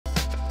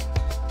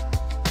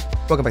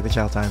Welcome back to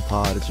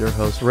TheChowTimePod. It's your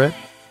host, Rick.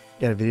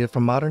 Got a video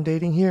from Modern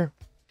Dating here.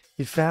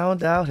 He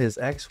found out his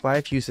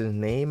ex-wife used his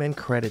name and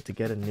credit to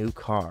get a new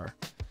car.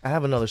 I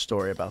have another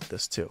story about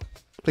this too.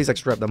 Please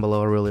subscribe down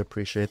below. I really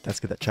appreciate it. Let's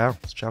get that chow.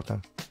 It's chow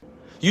time.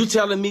 You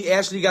telling me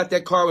Ashley got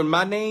that car with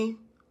my name?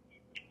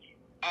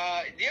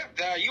 Yep,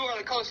 you are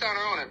the co-signer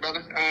on it,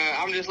 brother.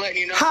 I'm just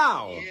letting you know.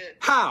 How?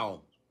 Yeah.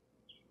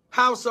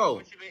 How so?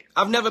 What you mean?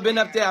 I've never been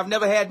up there. I've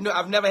never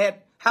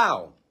had,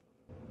 how?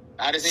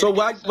 I just So need to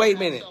why, get wait a some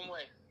minute. way.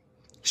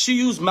 She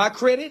used my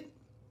credit?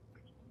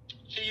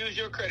 She used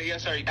your credit,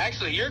 yes, sir.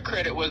 Actually, your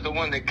credit was the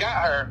one that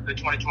got her the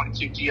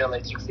 2022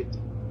 GLA 250.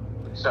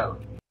 So.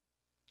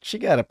 She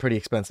got a pretty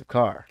expensive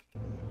car.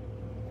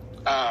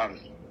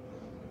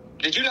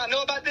 Did you not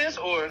know about this,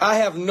 or? I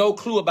have no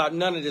clue about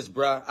none of this,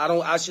 bruh.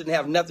 I shouldn't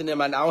have nothing in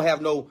my, I don't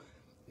have no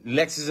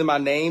Lexus in my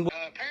name.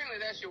 Apparently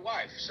that's your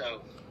wife, so.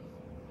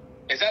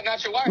 Is that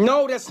not your wife?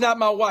 No, that's not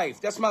my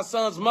wife. That's my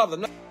son's mother.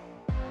 No.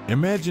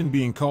 Imagine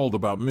being called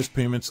about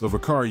mispayments of a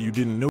car you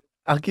didn't know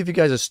I'll give you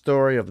guys a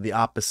story of the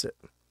opposite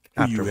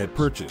you had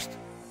purchased.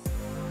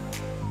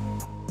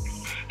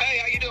 Hey,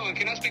 how you doing?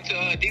 Can I speak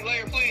to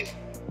D-Layer, please?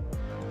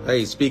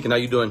 Hey, speaking, how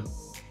you doing?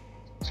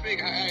 Hey,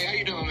 how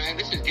you doing, man?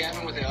 This is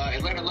Gavin with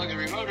Atlanta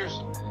Luxury Motors.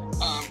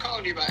 I'm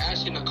calling you about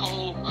Ashley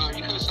Nicole.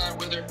 You co-signed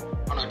with her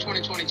on our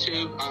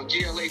 2022 GLA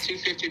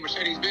 250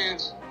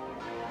 Mercedes-Benz.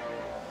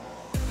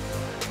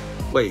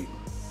 Wait.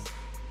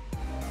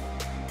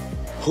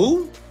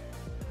 Who?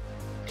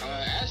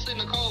 Ashley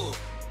Nicole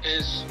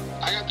is,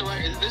 I got the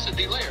right, is this a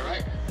D-Layer,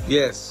 right?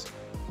 Yes.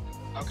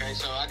 Okay,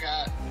 so I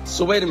got...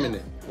 So wait a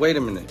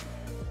minute.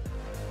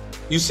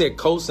 You said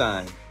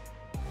cosign.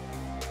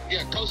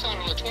 Yeah,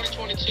 co-signed on the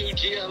 2022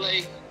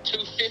 GLA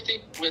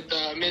 250 with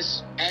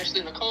Miss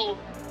Ashley Nicole.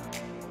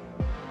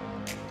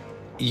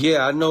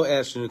 Yeah, I know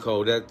Ashley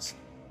Nicole. That's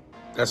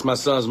my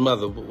son's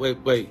mother. But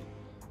wait.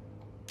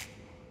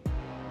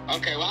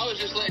 Okay, well, I was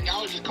just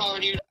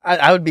calling you.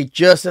 I would be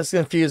just as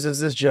confused as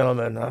this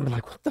gentleman. I'm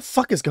like, what the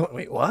fuck is going?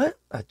 Wait, what?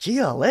 A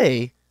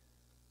GLA?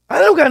 I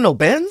don't got no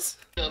Benz.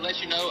 To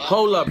let you know.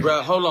 Hold up,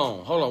 bro. Hold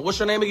on. What's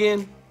your name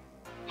again?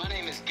 My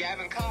name is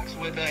Gavin Cox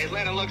with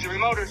Atlanta Luxury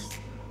Motors.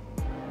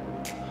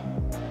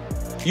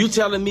 You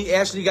telling me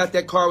Ashley got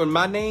that car with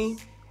my name?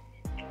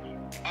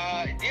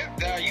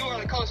 Yep, you are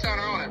the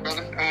co-signer on it,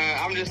 brother.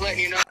 I'm just letting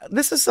you know.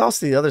 This is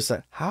also the other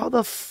side. How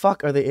the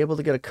fuck are they able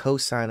to get a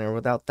co-signer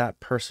without that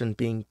person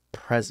being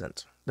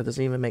present? That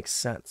doesn't even make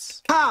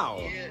sense. How?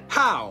 Yeah.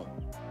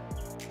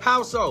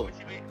 How so? What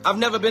you mean? I've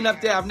never been up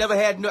there. I've never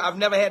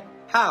had,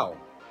 how?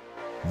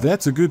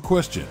 That's a good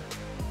question.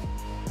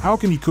 How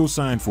can he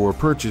co-sign for a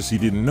purchase he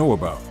didn't know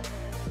about?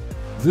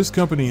 This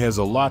company has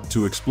a lot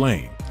to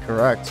explain.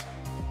 Correct.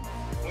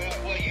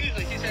 Well,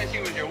 usually she said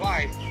she was your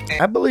wife.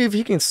 I believe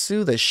he can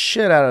sue the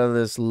shit out of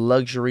this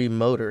luxury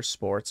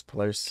motorsports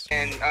place.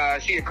 And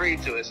she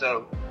agreed to it,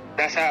 so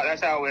that's how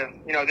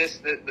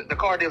the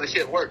car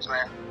dealership works,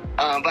 man.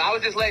 But I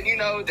was just letting you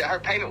know that her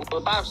payment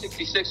was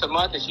 $566 a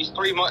month, and she's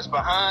 3 months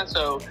behind.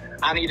 So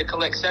I need to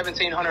collect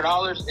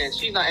 $1,700, and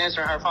she's not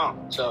answering her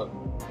phone. So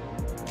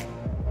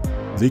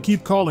They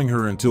keep calling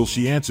her until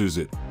she answers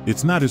it.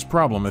 It's not his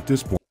problem at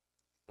this point.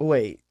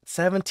 Wait,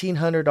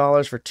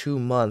 $1,700 for 2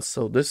 months.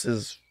 So this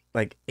is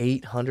like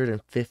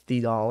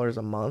 $850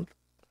 a month.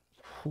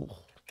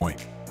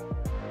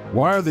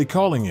 Why are they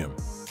calling him?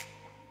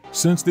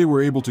 Since they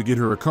were able to get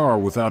her a car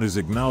without his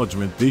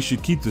acknowledgement, they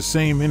should keep the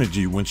same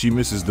energy when she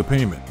misses the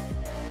payment.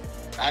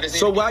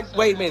 So why?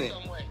 Wait a minute.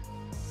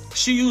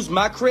 She used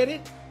my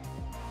credit?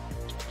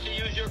 She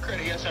used your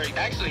credit, yes, sir.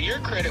 Actually, your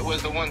credit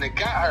was the one that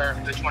got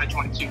her the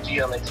 2022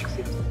 GLA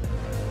 250.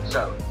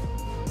 So,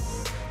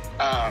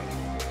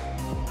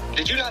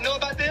 did you not know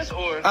about this,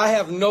 or? I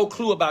have no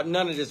clue about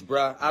none of this,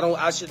 bruh.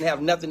 I shouldn't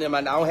have nothing in my,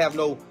 I don't have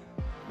no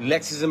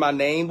Lexus in my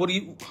name. What do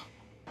you?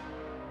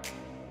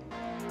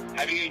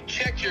 Have you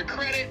checked your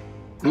credit?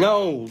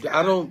 No,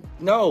 I don't.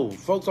 No,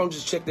 folks don't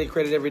just check their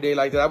credit every day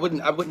like that. I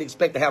wouldn't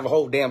expect to have a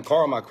whole damn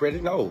car on my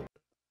credit. No.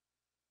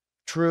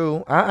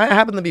 True. I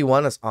happen to be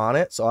one that's on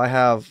it, so I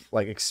have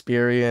like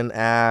Experian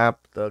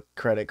app, the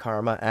Credit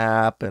Karma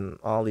app, and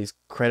all these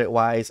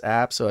CreditWise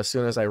apps. So as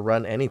soon as I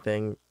run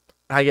anything,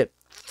 I get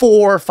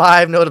 4 or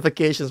 5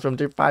 notifications from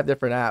 5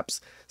 different apps.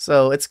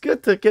 So it's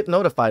good to get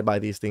notified by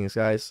these things,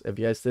 guys. If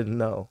you guys didn't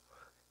know,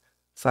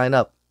 sign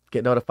up,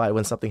 get notified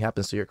when something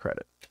happens to your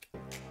credit.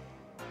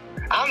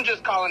 I'm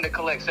just calling to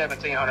collect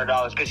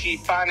 $1,700 because she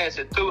financed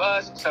it through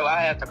us, so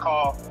I have to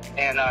call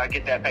and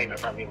get that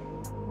payment from you.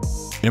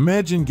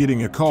 Imagine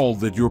getting a call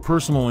that your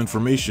personal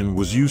information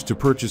was used to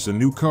purchase a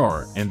new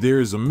car and there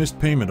is a missed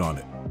payment on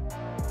it.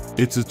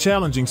 It's a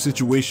challenging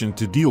situation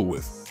to deal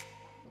with.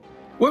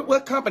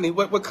 What company?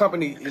 What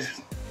company is?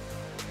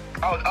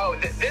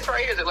 This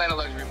right here is Atlanta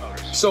Luxury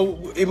Motors.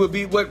 So it would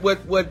be what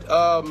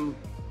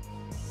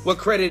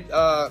credit?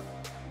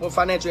 What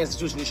financial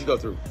institution did she go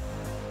through?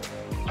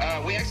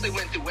 We actually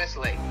went through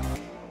Westlake.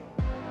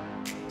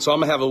 So I'm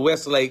gonna have a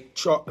Westlake.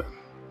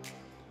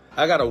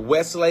 I got a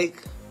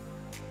Westlake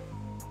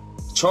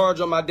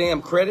charge on my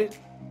damn credit.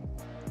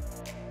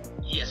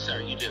 Yes, sir,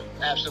 you do.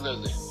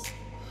 Absolutely.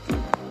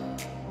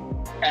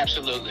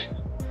 Absolutely.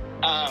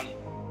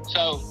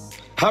 So.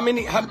 How late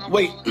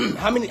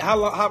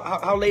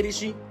is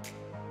she?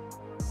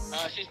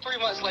 She's 3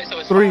 months late, so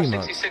it's 3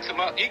 $566 a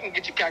month. You can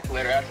get your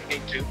calculator out if you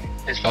need to.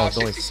 It's it's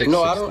only $566.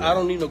 No, I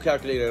don't need no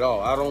calculator at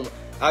all.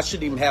 I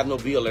shouldn't even have no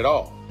bill at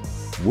all.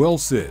 Well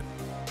said.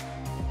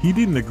 He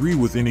didn't agree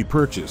with any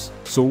purchase,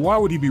 so why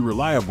would he be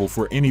reliable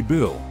for any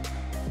bill?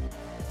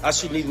 I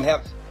shouldn't even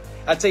have.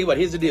 I tell you what,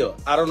 here's the deal.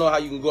 I don't know how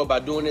you can go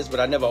about doing this, but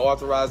I never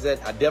authorized that.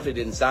 I definitely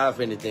didn't sign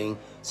for anything.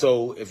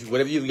 So if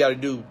whatever you've got to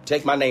do,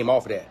 take my name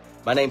off of that.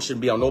 My name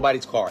shouldn't be on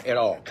nobody's car at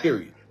all,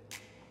 period.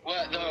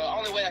 Well, the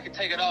only way I can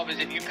take it off is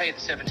if you pay the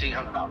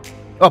 $1,700.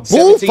 Oh,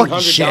 bull fucking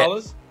shit.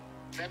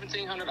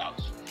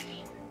 $1,700.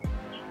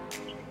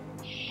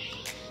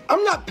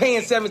 I'm not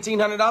paying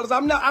 $1,700.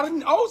 I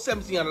didn't owe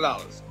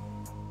 $1,700.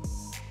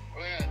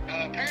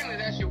 Well, apparently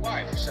that's your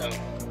wife, so.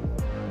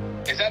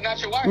 Is that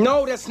not your wife?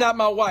 No, that's not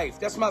my wife.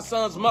 That's my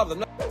son's mother.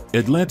 No.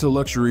 Atlanta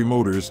Luxury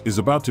Motors is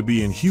about to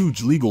be in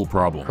huge legal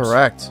problems.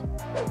 Correct.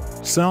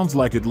 Sounds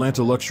like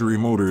Atlanta Luxury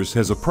Motors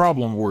has a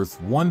problem worth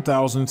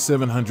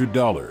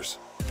 $1,700.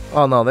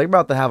 Oh no, they're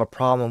about to have a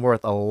problem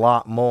worth a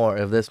lot more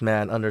if this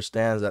man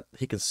understands that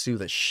he can sue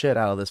the shit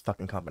out of this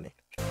fucking company.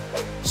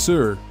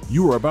 Sir,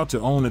 you are about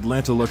to own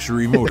Atlanta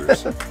Luxury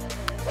Motors.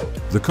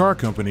 The car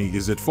company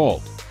is at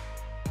fault.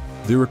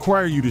 They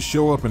require you to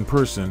show up in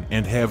person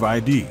and have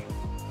ID.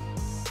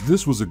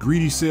 This was a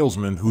greedy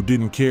salesman who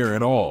didn't care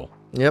at all.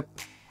 Yep.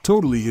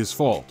 Totally his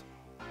fault.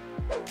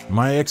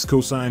 My ex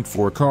co-signed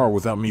for a car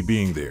without me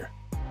being there.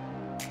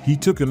 He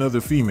took another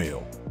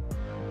female.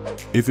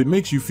 If it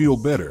makes you feel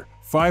better,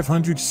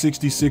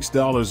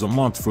 $566 a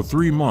month for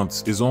 3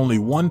 months is only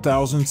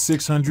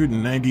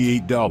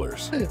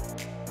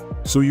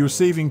 $1,698. So you're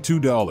saving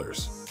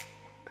 $2.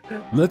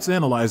 Let's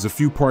analyze a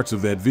few parts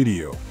of that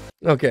video.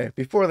 Okay,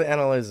 before the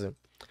analyzing,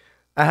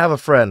 I have a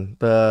friend.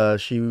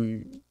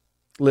 She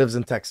lives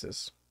in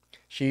Texas.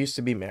 She used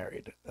to be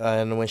married.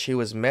 And when she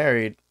was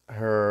married,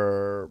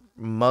 her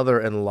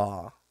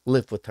mother-in-law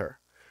lived with her.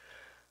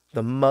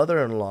 The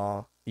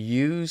mother-in-law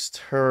used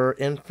her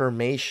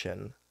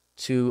information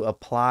to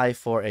apply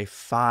for a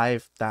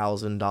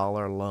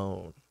 $5,000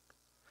 loan.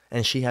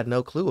 And she had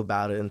no clue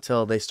about it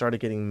until they started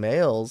getting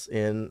mails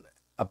in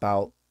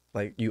about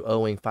like you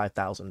owing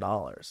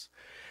 $5,000.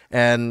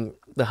 And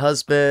the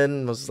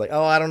husband was like,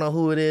 oh, I don't know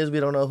who it is. We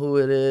don't know who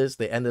it is.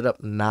 They ended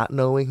up not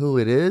knowing who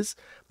it is,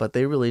 but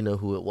they really know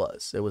who it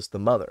was. It was the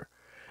mother.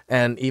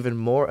 And even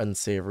more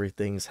unsavory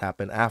things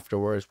happen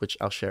afterwards, which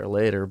I'll share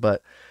later.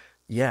 But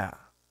yeah,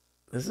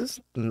 this is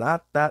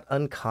not that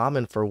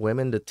uncommon for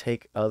women to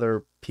take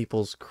other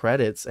people's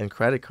credits and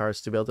credit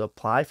cards to be able to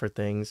apply for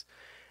things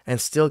and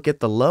still get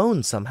the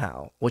loan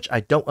somehow, which I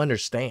don't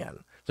understand.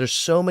 There's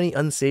so many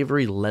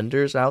unsavory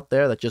lenders out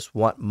there that just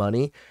want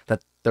money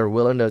that they're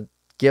willing to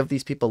give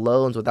these people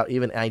loans without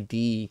even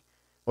ID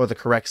or the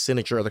correct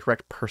signature or the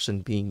correct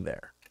person being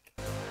there.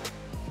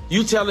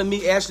 You telling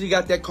me Ashley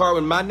got that car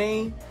in my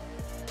name?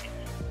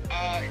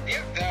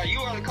 Yep, you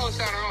are the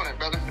co-signer on it,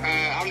 brother.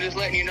 I'm just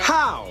letting you know.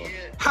 How?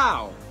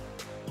 Yeah.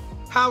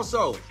 How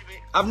so?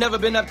 I've never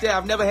been up there.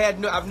 I've never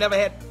had.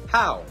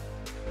 How?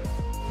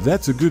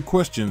 That's a good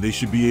question they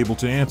should be able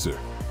to answer.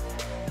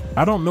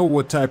 I don't know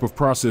what type of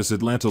process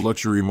Atlanta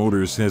Luxury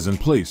Motors has in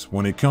place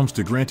when it comes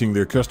to granting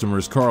their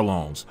customers car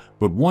loans,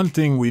 but one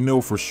thing we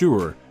know for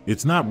sure,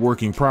 it's not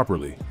working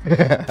properly.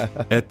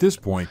 At this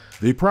point,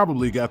 they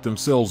probably got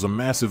themselves a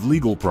massive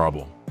legal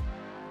problem.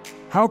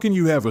 How can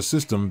you have a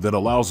system that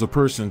allows a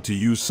person to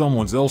use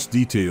someone else's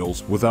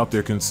details without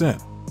their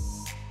consent?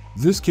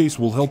 This case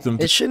will help them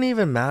It shouldn't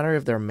even matter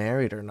if they're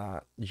married or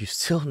not. You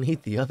still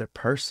need the other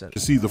person. to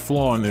see the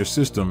flaw in their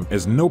system,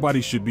 as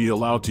nobody should be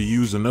allowed to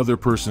use another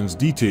person's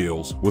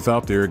details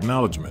without their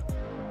acknowledgement.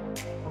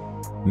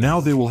 Now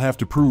they will have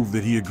to prove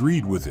that he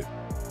agreed with it.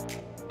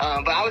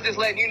 But I was just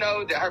letting you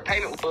know that her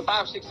payment was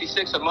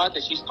 $566 a month,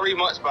 and she's 3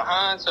 months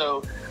behind.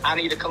 So I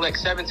need to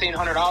collect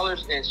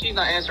 $1,700, and she's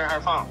not answering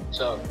her phone.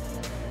 So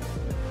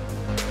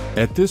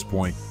At this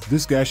point,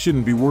 this guy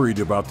shouldn't be worried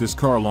about this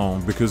car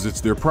loan because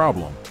it's their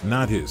problem,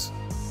 not his.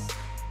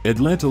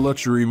 Atlanta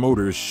Luxury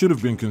Motors should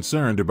have been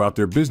concerned about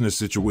their business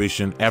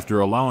situation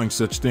after allowing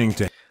such thing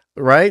to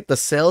Right? The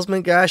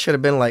salesman guy should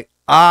have been like,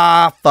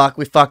 ah, fuck,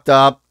 we fucked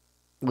up.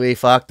 We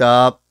fucked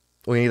up.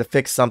 We need to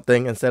fix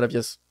something, instead of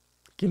just,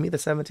 give me the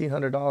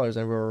 $1,700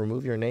 and we'll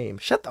remove your name.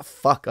 Shut the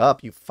fuck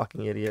up, you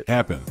fucking idiot.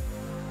 happen.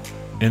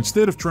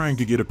 Instead of trying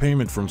to get a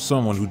payment from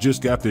someone who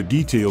just got their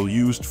detail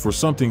used for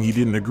something he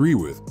didn't agree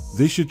with,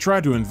 they should try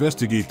to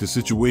investigate the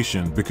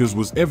situation because it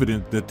was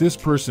evident that this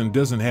person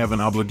doesn't have an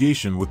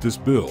obligation with this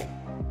bill.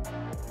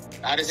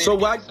 So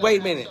wait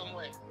a minute.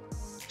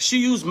 She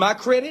used my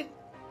credit?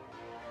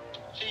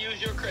 she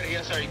used your credit,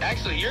 yes, sir.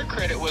 Actually, your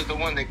credit was the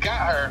one that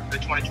got her the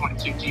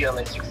 2022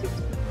 GLA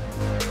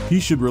 650. He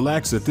should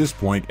relax at this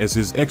point, as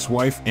his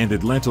ex-wife and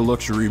Atlanta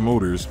Luxury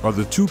Motors are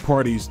the two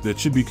parties that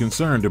should be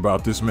concerned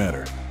about this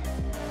matter.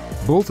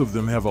 Both of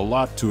them have a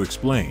lot to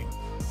explain.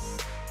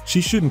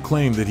 She shouldn't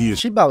claim that he is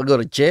She about to go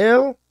to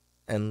jail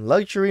And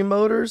Luxury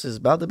Motors is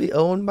about to be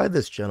owned by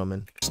this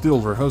gentleman. Still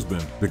her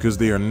husband because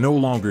they are no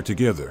longer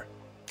together.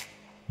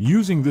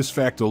 Using this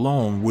fact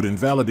alone would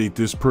invalidate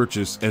this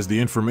purchase as the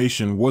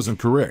information wasn't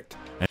correct.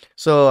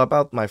 So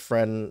about my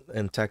friend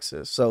in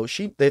Texas. So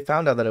they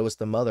found out that it was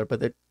the mother,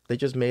 but they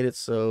just made it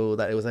so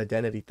that it was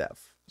identity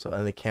theft.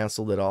 And they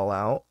canceled it all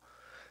out.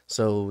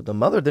 So the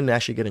mother didn't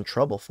actually get in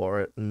trouble for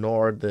it,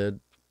 nor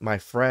did my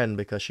friend,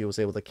 because she was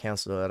able to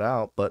cancel it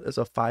out. But it's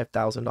a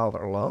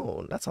 $5,000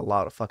 loan. That's a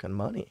lot of fucking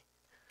money.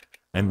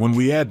 And when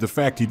we add the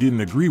fact he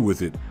didn't agree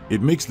with it,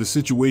 it makes the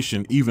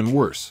situation even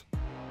worse.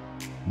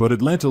 But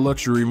Atlanta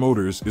Luxury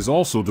Motors is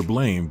also to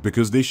blame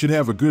because they should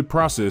have a good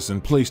process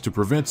in place to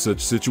prevent such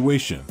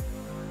situation.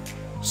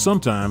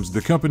 Sometimes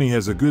the company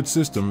has a good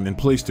system in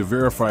place to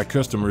verify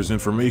customers'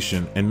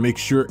 information and make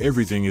sure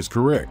everything is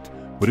correct.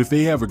 But if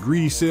they have a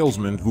greedy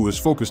salesman who is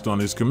focused on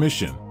his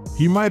commission,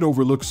 he might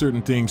overlook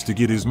certain things to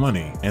get his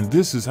money, and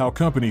this is how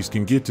companies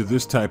can get to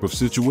this type of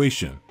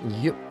situation.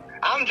 Yep.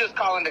 I'm just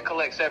calling to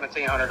collect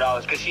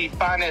 $1,700 because she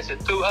financed it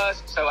through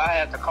us, so I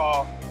have to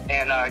call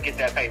and get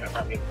that payment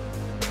from you.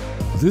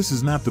 This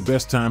is not the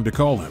best time to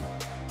call him.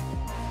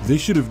 They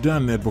should have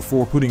done that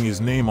before putting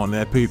his name on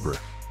that paper.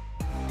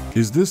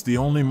 Is this the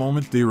only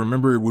moment they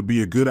remember it would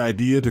be a good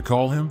idea to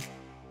call him?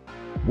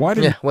 Why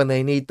didn't when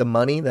they need the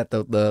money that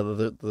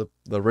the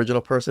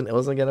original person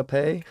wasn't gonna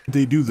pay?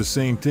 They do the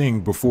same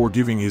thing before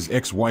giving his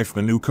ex-wife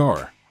a new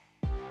car?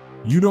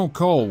 You don't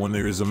call when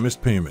there is a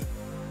missed payment.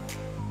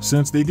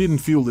 Since they didn't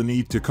feel the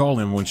need to call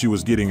him when she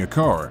was getting a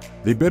car,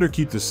 they better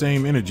keep the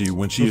same energy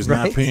when she is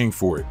not paying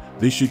for it.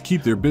 They should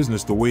keep their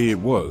business the way it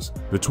was,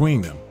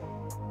 between them.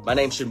 My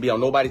name shouldn't be on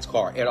nobody's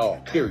car at all,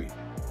 period.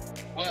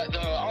 Well,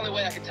 the only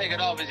way I can take it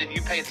off is if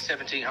you pay the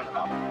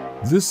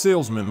 $1,700. This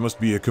salesman must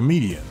be a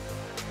comedian.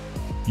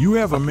 You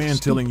have a man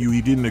telling you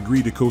he didn't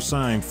agree to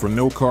co-sign for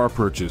no car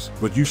purchase,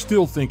 but you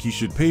still think he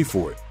should pay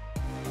for it.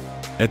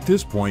 At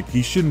this point,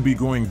 he shouldn't be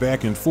going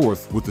back and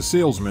forth with the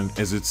salesman,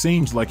 as it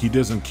seems like he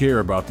doesn't care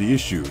about the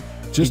issue.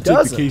 Just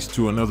take the case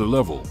to another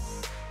level.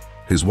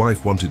 His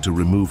wife wanted to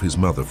remove his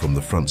mother from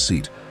the front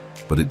seat,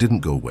 but it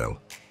didn't go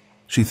well.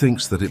 She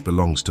thinks that it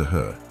belongs to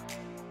her.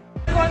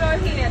 What's going on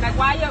here? Like,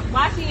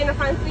 why she in the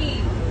front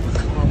seat?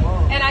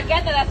 And I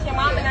get that that's your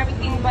mom and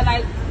everything, but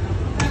like,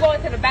 you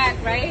going to the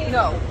back, right?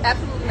 No,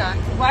 absolutely not.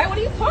 Why? What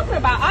are you talking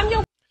about? I'm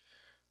your...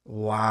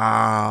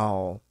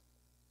 Wow.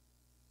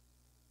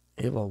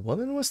 If a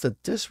woman was to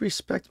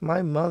disrespect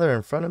my mother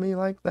in front of me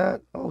like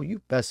that, oh,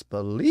 you best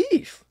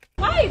believe.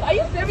 Wife, are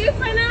you serious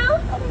right now?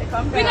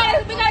 We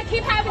gotta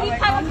keep having these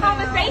type of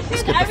conversations.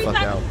 Let's get the fuck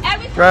out.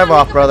 Every time Drive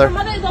off, brother.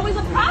 My mother is always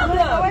a problem.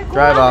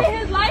 Drive off. In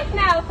his life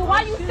now, so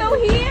why are you still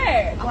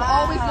here? I'm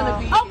always gonna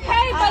be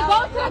Okay, but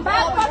go to the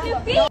back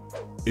fucking seat.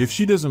 If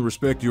she doesn't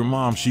respect your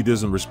mom, she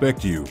doesn't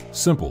respect you.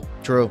 Simple.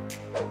 True.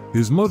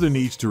 His mother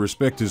needs to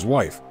respect his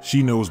wife.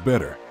 She knows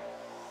better.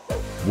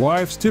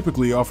 Wives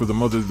typically offer the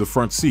mother the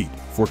front seat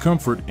for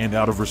comfort and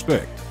out of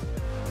respect.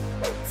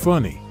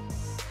 Funny.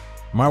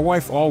 My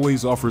wife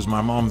always offers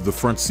my mom the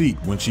front seat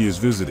when she is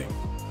visiting.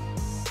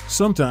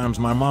 Sometimes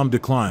my mom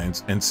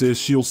declines and says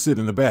she'll sit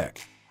in the back.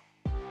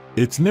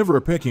 It's never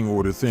a pecking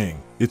order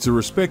thing. It's a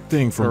respect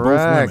thing from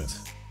both women.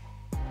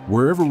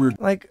 Wherever we're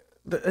like,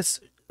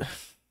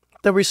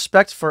 the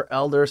respect for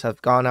elders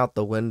have gone out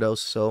the window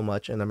so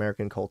much in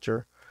American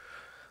culture.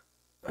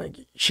 Like,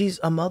 she's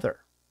a mother.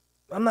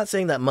 I'm not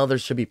saying that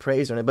mothers should be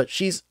praised or anything, but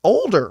she's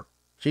older.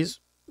 She's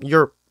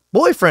your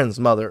boyfriend's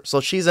mother, so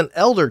she's an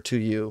elder to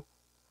you.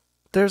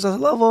 There's a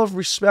level of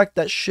respect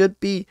that should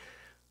be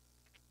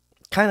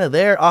kind of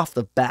there off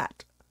the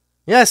bat.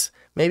 Yes,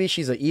 maybe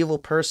she's an evil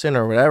person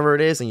or whatever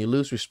it is, and you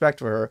lose respect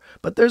for her,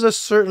 but there's a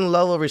certain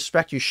level of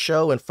respect you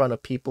show in front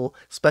of people,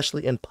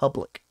 especially in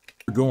public.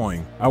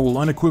 Going, I will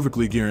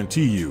unequivocally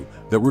guarantee you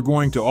that we're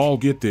going to all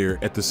get there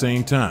at the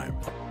same time.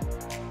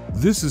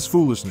 This is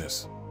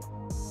foolishness.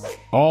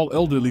 All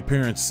elderly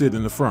parents sit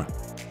in the front.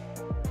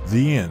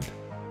 The end.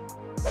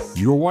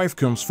 Your wife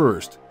comes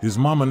first. His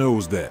mama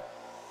knows that.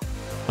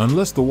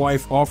 Unless the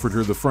wife offered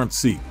her the front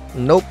seat.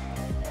 Nope.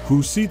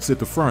 Who seats at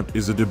the front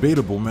is a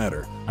debatable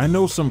matter. I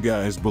know some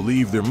guys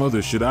believe their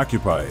mother should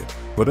occupy it,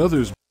 but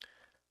others...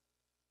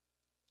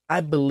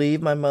 I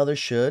believe my mother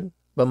should,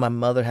 but my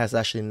mother has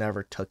actually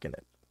never taken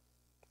it.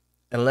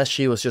 Unless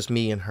she was just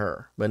me and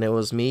her. When it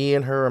was me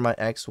and her or my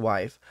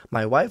ex-wife,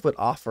 my wife would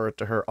offer it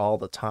to her all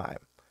the time,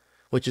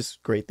 which is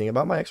a great thing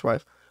about my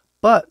ex-wife,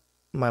 but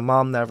my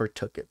mom never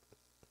took it.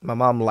 My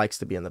mom likes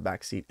to be in the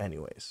back seat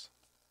anyways.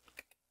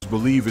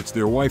 Believe it's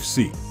their wife's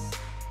seat.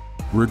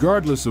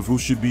 Regardless of who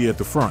should be at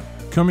the front,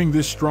 coming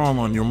this strong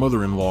on your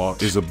mother-in-law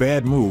is a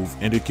bad move,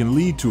 and it can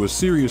lead to a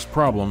serious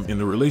problem in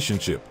the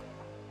relationship.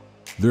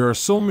 There are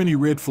so many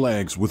red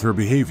flags with her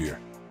behavior.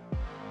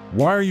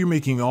 Why are you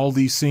making all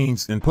these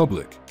scenes in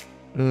public?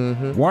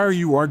 Why are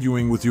you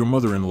arguing with your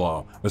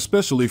mother-in-law,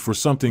 especially for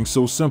something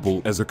so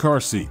simple as a car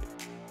seat?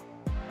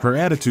 Her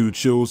attitude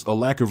shows a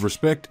lack of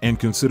respect and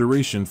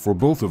consideration for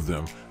both of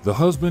them, the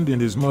husband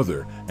and his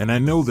mother, and I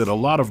know that a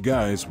lot of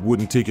guys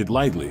wouldn't take it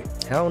lightly.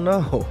 Hell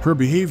no. Her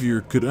behavior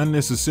could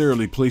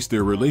unnecessarily place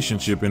their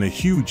relationship in a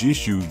huge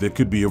issue that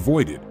could be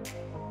avoided.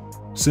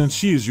 Since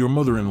she is your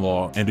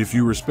mother-in-law, and if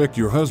you respect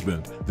your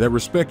husband, that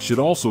respect should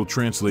also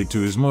translate to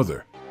his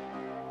mother.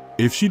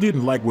 If she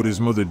didn't like what his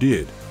mother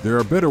did, there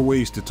are better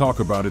ways to talk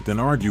about it than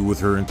argue with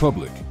her in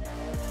public.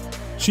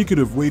 She could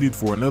have waited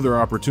for another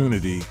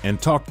opportunity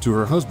and talked to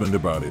her husband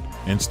about it,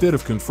 instead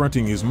of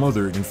confronting his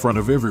mother in front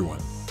of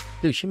everyone.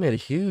 Dude, she made a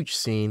huge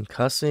scene,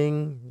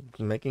 cussing,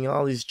 making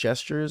all these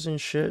gestures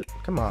and shit.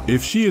 Come on.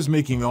 If she is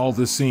making all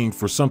this scene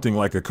for something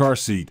like a car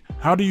seat,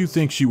 how do you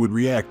think she would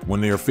react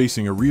when they are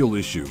facing a real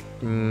issue?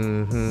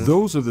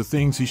 Those are the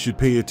things he should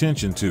pay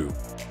attention to.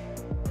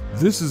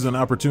 This is an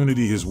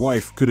opportunity his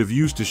wife could have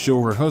used to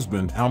show her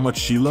husband how much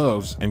she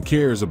loves and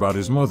cares about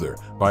his mother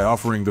by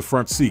offering the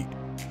front seat.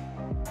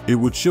 It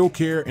would show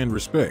care and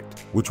respect,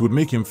 which would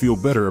make him feel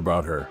better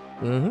about her.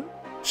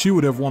 She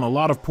would have won a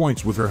lot of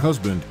points with her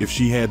husband if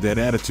she had that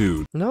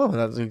attitude. No,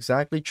 that's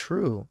exactly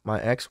true.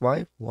 My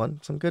ex-wife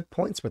won some good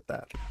points with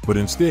that. But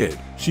instead,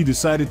 she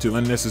decided to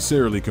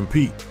unnecessarily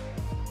compete.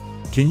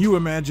 Can you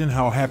imagine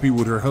how happy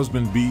would her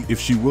husband be if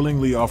she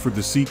willingly offered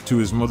the seat to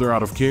his mother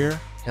out of care?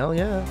 Hell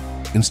yeah.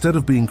 Instead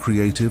of being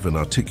creative and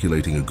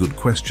articulating a good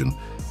question,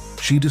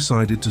 she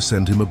decided to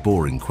send him a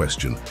boring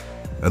question,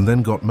 and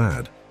then got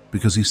mad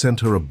because he sent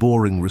her a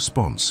boring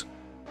response.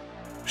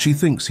 She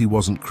thinks he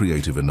wasn't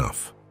creative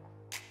enough.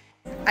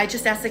 I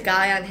just asked a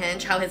guy on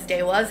Hinge how his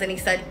day was, and he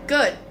said,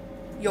 good.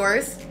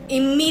 Yours?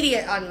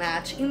 Immediate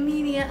unmatch.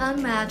 Immediate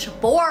unmatch.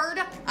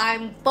 Bored.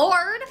 I'm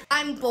bored.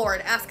 I'm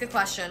bored. Ask a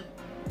question.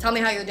 Tell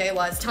me how your day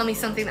was. Tell me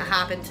something that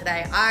happened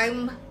today.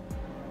 I'm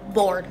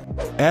bored.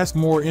 Ask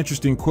more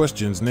interesting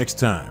questions next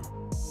time.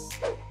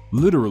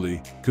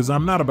 Literally, because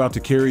I'm not about to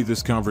carry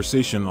this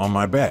conversation on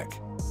my back.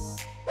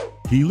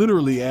 He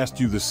literally asked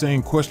you the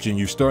same question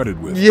you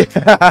started with. Yeah.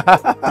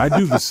 I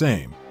do the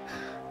same.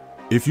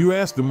 If you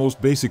ask the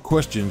most basic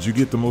questions, you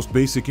get the most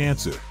basic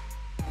answer.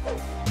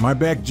 My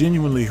back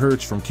genuinely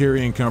hurts from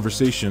carrying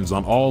conversations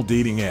on all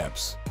dating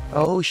apps.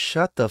 Oh,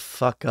 shut the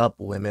fuck up,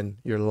 women.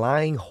 You're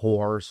lying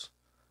whores.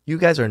 You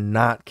guys are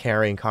not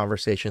carrying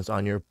conversations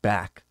on your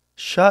back.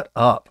 Shut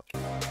up.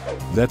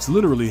 That's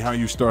literally how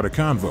you start a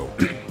convo.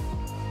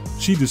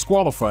 She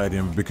disqualified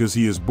him because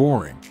he is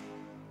boring.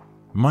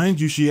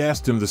 Mind you, she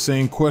asked him the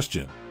same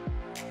question.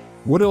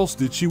 What else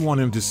did she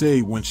want him to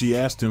say when she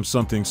asked him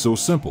something so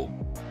simple?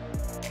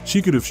 She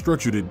could have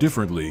structured it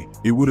differently.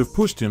 It would have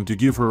pushed him to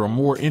give her a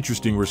more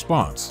interesting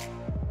response.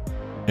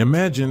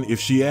 Imagine if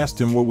she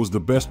asked him what was the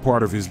best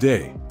part of his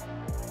day.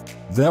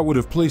 That would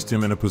have placed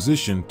him in a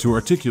position to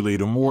articulate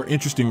a more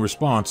interesting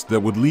response that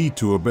would lead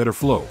to a better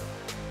flow.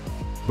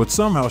 But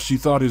somehow she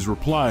thought his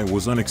reply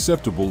was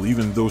unacceptable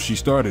even though she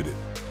started it.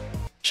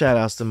 Shout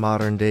outs to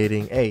modern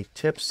dating. Hey,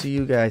 tips to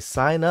you guys.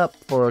 Sign up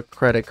for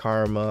Credit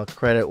Karma,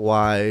 Credit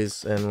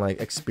Wise, and like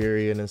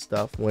Experian and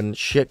stuff. When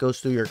shit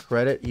goes through your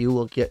credit, you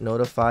will get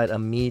notified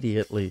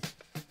immediately.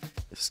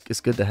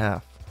 It's good to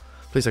have.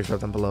 Please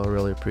subscribe down below. I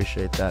really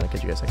appreciate that. And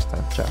catch you guys next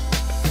time.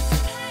 Ciao.